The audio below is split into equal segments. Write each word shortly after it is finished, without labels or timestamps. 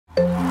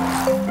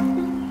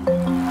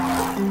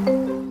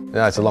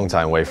Yeah, it's a long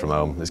time away from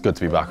home. It's good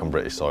to be back on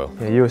British soil.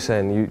 Yeah, you were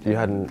saying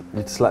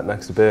you'd slept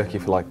next to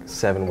Berkey for like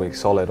 7 weeks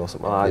solid or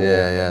something like that.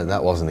 Yeah,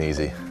 that wasn't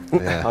easy.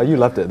 Yeah. Oh, you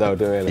loved it though,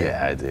 don't you?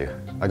 Yeah, I do.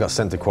 I got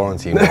sent to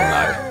quarantine one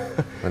night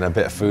with a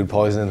bit of food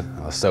poisoning.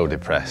 I was so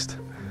depressed.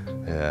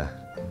 Yeah,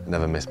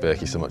 never missed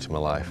Berkey so much in my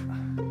life.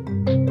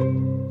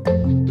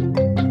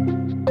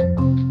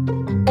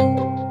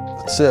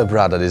 Sir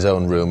Brad had his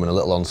own room and a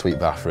little ensuite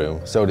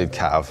bathroom, so did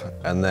Cav,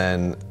 and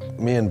then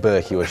me and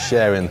Berkey were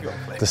sharing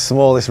the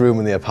smallest room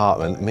in the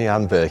apartment, me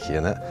and Berkey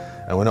in it,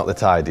 and we're not the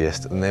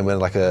tidiest, and then we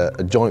had like a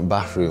joint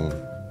bathroom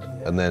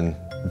and then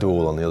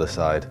Doull on the other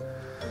side.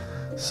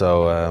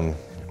 So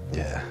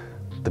yeah,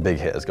 the big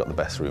hitters got the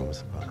best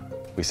rooms,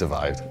 but we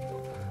survived.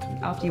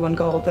 After you won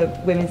gold, the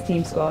women's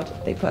team squad,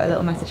 they put a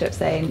little message up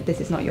saying,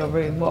 "This is not your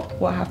room."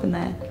 What happened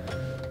there?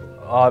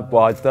 Well,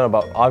 I don't know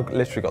about, I've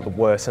literally got the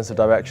worst sense of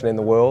direction in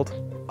the world.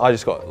 I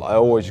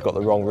always just got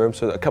the wrong room,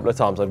 so a couple of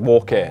times I'd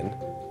walk in,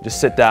 just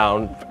sit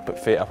down, put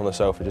feet up on the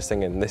sofa, just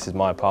thinking, this is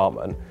my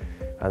apartment.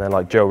 And then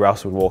like Joe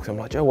Rouse would walk in, I'm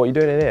like, Joe, what are you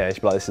doing in here?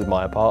 She'd be like, this is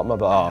my apartment,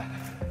 but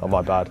oh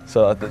my bad.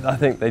 So I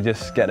think they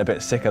just getting a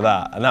bit sick of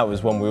that, and that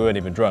was when we weren't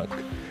even drunk.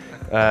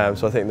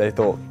 So I think they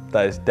thought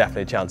there's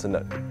definitely a chance, and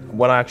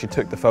when I actually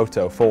took the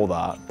photo for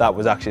that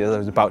was actually as I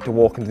was about to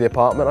walk into the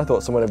apartment. I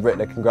thought someone had written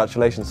a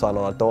congratulations sign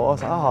on our door. I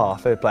was like,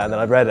 fair play, and then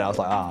I read it, I was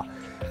like, I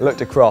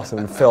looked across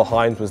and Phil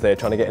Hines was there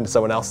trying to get into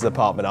someone else's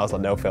apartment. I was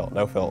like, no Phil,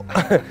 no Phil.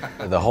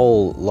 The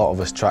whole lot of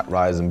us track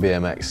riders and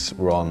BMX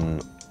were on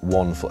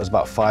one floor. There's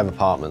about 5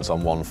 apartments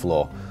on one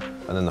floor,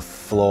 and then the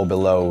floor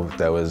below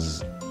there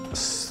was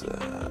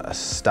a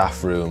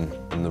staff room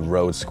and the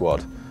road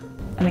squad.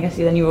 And I guess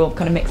then you were all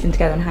kind of mixing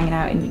together and hanging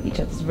out in each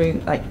other's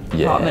room, like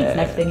apartments and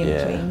everything in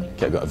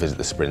between. Got to visit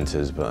the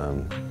sprinters, but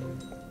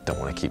don't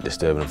want to keep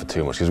disturbing them for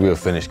too much because we were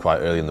finished quite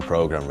early in the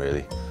programme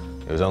really.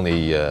 It was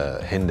only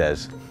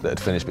Hindez that had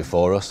finished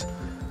before us,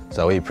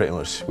 so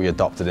we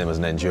adopted him as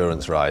an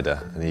endurance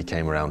rider, and he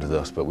came around with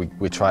us. But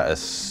we try to,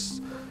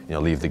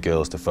 leave the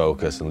girls to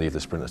focus and leave the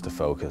sprinters to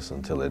focus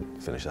until they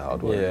finish the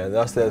hard work. Yeah,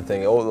 that's the other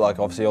thing.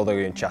 Obviously, although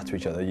you chat to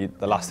each other,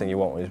 the last thing you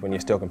want is when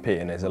you're still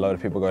competing is a load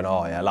of people going,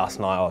 oh yeah, last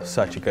night was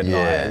such a good night,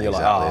 and you're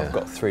exactly, like, I've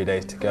got 3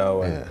 days to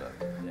go. And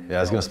yeah,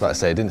 I was going to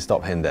say, it didn't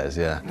stop Hindez.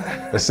 Yeah,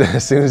 as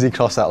soon as he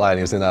crossed that line,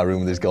 he was in our room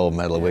with his gold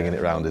medal, winging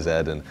it round his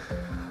head, and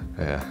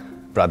yeah.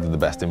 Brad did the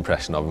best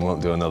impression of him,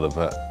 won't do another,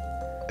 but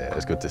yeah, it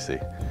was good to see.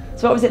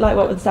 So what was it like,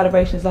 what were the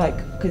celebrations like?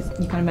 Because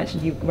you kind of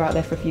mentioned you were out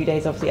there for a few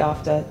days, obviously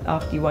after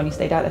you won, you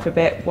stayed out there for a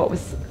bit.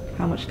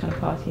 How much kind of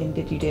partying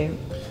did you do?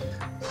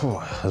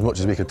 As much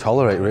as we could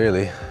tolerate,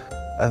 really.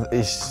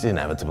 It's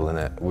inevitable, isn't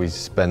it? We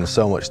spend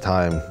so much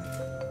time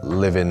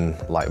living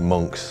like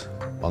monks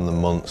on the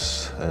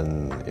months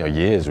and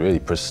years, really,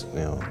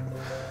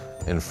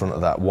 in front of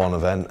that one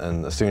event,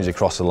 and as soon as you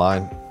cross the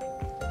line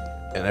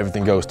and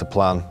everything goes to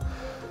plan,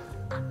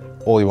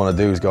 all you want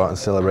to do is go out and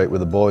celebrate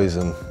with the boys,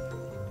 and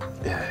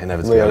yeah,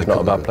 inevitably. Rio's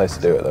not a bad place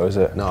to do it though, is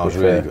it? No, it's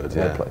really good,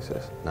 yeah.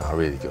 Places. No,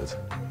 really good.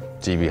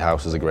 GB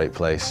House is a great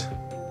place,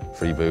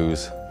 free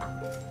booze.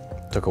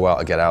 Took a while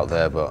to get out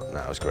there, but no,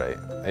 it was great.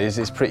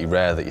 It's pretty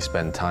rare that you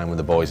spend time with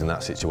the boys in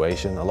that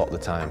situation. A lot of the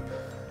time,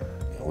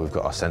 we've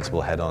got our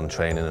sensible head on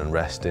training and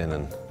resting,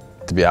 and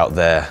to be out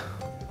there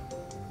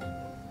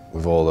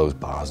with all those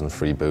bars and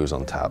free booze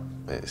on tap,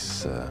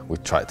 we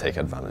try to take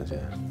advantage, yeah.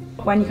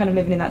 When you're kind of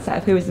living in that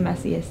setup, who was the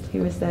messiest?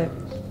 Who was the...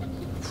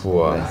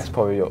 It's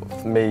probably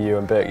me, you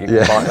and Berkey.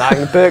 Yeah.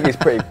 Berkey's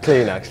pretty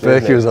clean actually.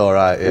 Berkey was all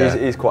right, yeah.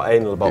 He's quite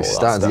anal about all that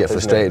stuff. He was starting to get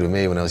frustrated with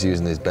me when I was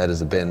using his bed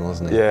as a bin,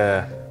 wasn't he?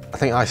 Yeah. I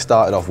think I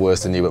started off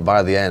worse than you, but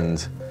by the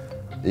end,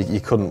 you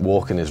couldn't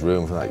walk in his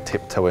room for like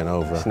tiptoeing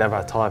over. He's never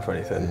had time for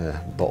anything.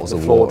 Yeah, bottles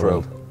of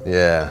water.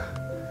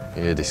 Yeah,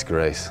 you're a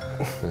disgrace.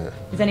 Yeah.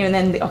 Is anyone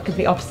then the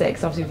complete opposite?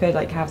 Because obviously we've heard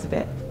like Cav's a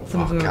bit,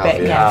 some of them are a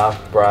bit, yeah.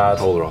 Brad.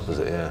 Polar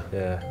opposite, yeah.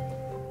 Yeah.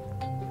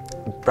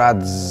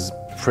 Brad's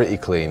pretty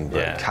clean,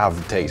 but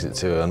Cav takes it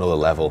to another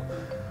level.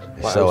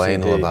 He's like so OCD.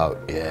 Anal about,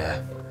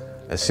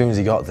 As soon as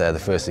he got there, the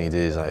first thing he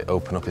did is like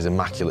open up his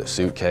immaculate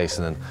suitcase,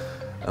 and then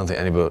I don't think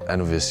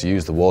any of us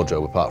used the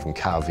wardrobe apart from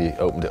Cav. He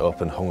opened it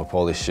up and hung up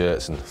all his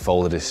shirts and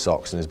folded his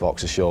socks and his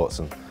boxer shorts,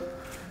 and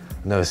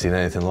I've never seen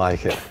anything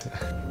like it.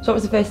 So what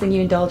was the first thing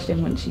you indulged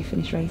in once you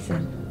finished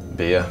racing?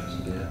 Beer.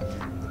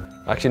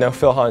 Actually, no,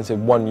 Phil Hines did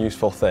one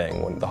useful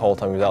thing the whole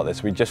time he was out there.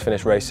 So we just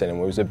finished racing, and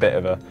it was a bit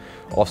of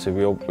obviously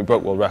we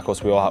broke world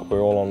records, we were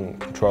all on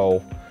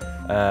control,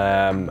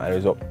 and it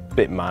was a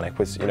bit manic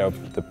with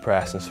the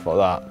press and stuff like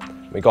that.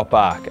 We got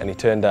back, and he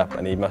turned up,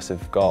 and he must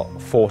have got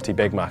 40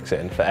 Big Macs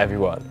in for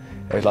everyone.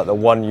 It was like the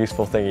one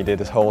useful thing he did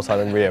this whole time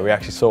in Rio. We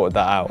actually sorted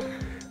that out.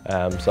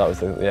 So that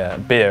was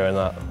beer, and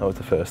that was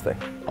the first thing.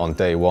 On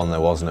day one,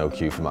 there was no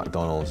queue for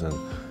McDonald's, and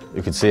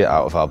you could see it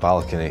out of our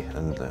balcony,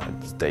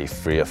 and day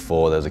 3 or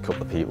 4 there was a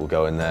couple of people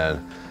going there,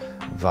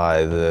 and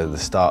by the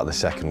start of the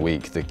second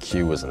week the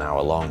queue was an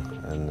hour long,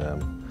 and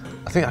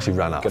I think I actually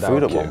ran out of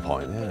food at one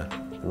point, we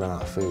ran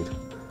out of food.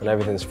 And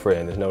everything's free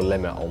and there's no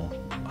limit on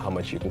how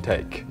much you can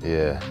take.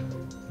 Yeah.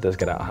 It does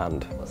get out of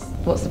hand.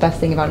 What's the best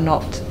thing about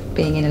not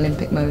being in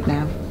Olympic mode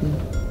now?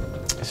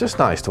 It's just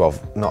nice to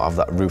not have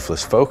that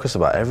ruthless focus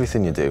about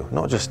everything you do,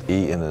 not just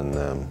eating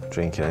and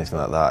drinking, anything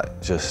like that.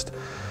 Just,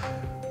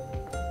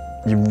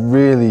 you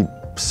really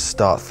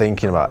start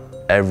thinking about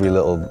every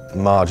little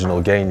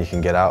marginal gain you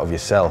can get out of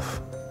yourself.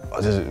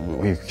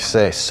 We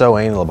say so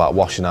anal about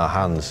washing our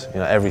hands. You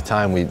know, every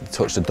time we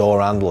touched the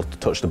door handle or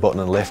touched the button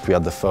and lift, we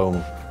had the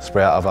foam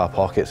spray out of our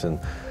pockets. And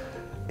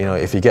you know,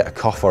 if you get a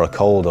cough or a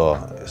cold or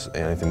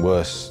anything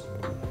worse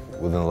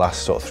within the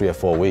last sort of 3 or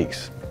 4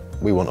 weeks,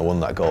 we wouldn't have won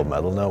that gold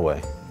medal. No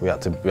way. We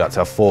had to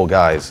have 4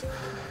 guys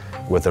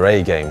with their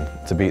A game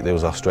to beat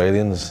those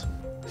Australians.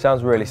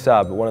 Sounds really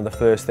sad, but one of the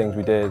first things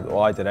we did,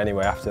 or I did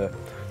anyway, after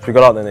we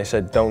got out there, and they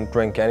said don't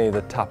drink any of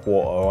the tap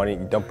water or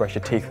don't brush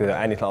your teeth with it,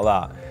 anything like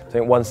that. So I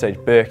think at one stage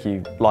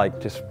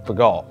Berkey just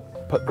forgot,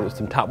 put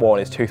some tap water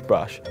in his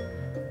toothbrush,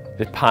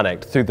 just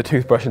panicked, threw the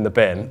toothbrush in the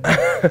bin.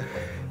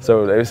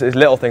 So it's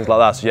little things like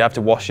that. So you have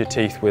to wash your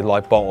teeth with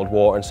like bottled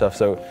water and stuff.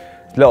 So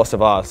little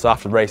stuff like that. So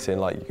after racing,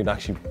 like you can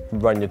actually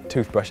run your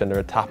toothbrush under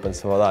a tap and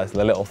stuff like that. It's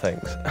the little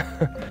things.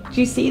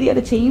 Do you see the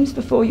other teams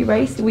before you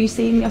raced? Were you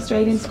seeing the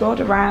Australian squad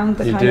around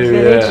the kind of You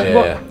village? do,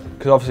 yeah.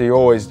 Because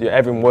obviously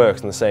everyone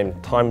works in the same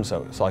time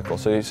cycle.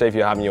 So say if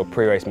you're having your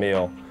pre-race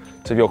meal,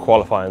 so if your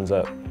qualifying's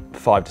at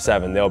 5 to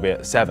 7, they'll be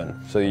at 7.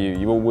 So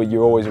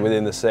you're always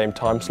within the same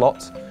time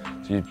slots.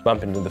 So you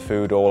bump into the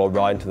food hall or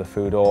ride into the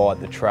food hall at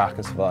the track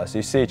and stuff like that. So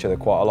you see each other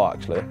quite a lot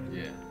actually.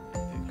 Yeah.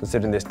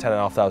 Considering there's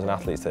 10,500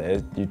 athletes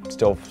there, you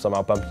still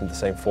somehow bump into the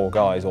same 4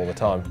 guys all the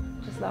time.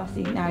 Just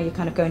lastly, now you're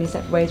kind of going your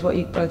separate ways. What are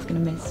you both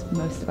going to miss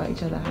most about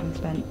each other, having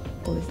spent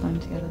all this time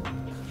together?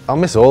 I'll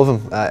miss all of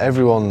them.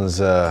 Everyone's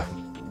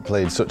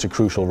played such a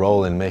crucial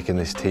role in making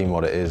this team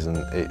what it is, and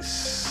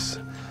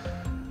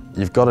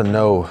you've got to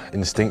know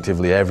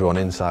instinctively everyone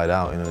inside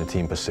out in a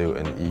team pursuit.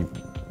 And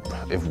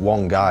if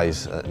one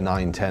guy's at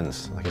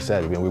 9/10, like I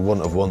said, we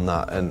wouldn't have won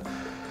that. And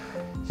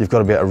you've got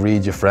to be able to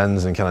read your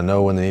friends and kind of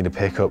know when they need a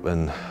pickup,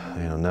 and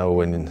know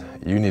when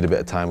you need a bit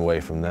of time away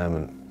from them.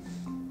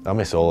 And I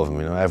miss all of them.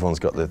 You know, everyone's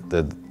got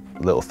the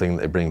little thing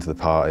that they bring to the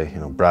party. You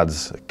know,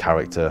 Brad's a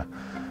character,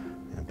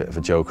 a bit of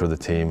a joker of the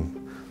team.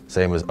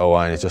 Same as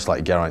Owain, he's just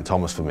like Geraint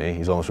Thomas for me.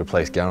 He's almost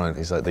replaced Geraint.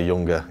 He's like the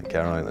younger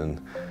Geraint, and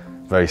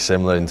very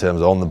similar in terms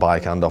of on the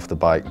bike and off the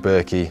bike.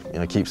 Berkey,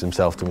 keeps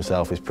himself to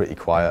himself. He's pretty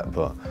quiet,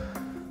 but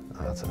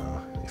I don't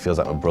know. He feels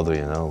like my brother,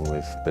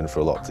 We've been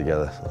through a lot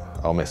together. So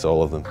I'll miss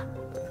all of them.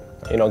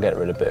 You're not getting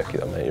rid of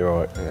Berkey though, mate. You're all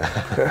right.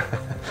 Yeah.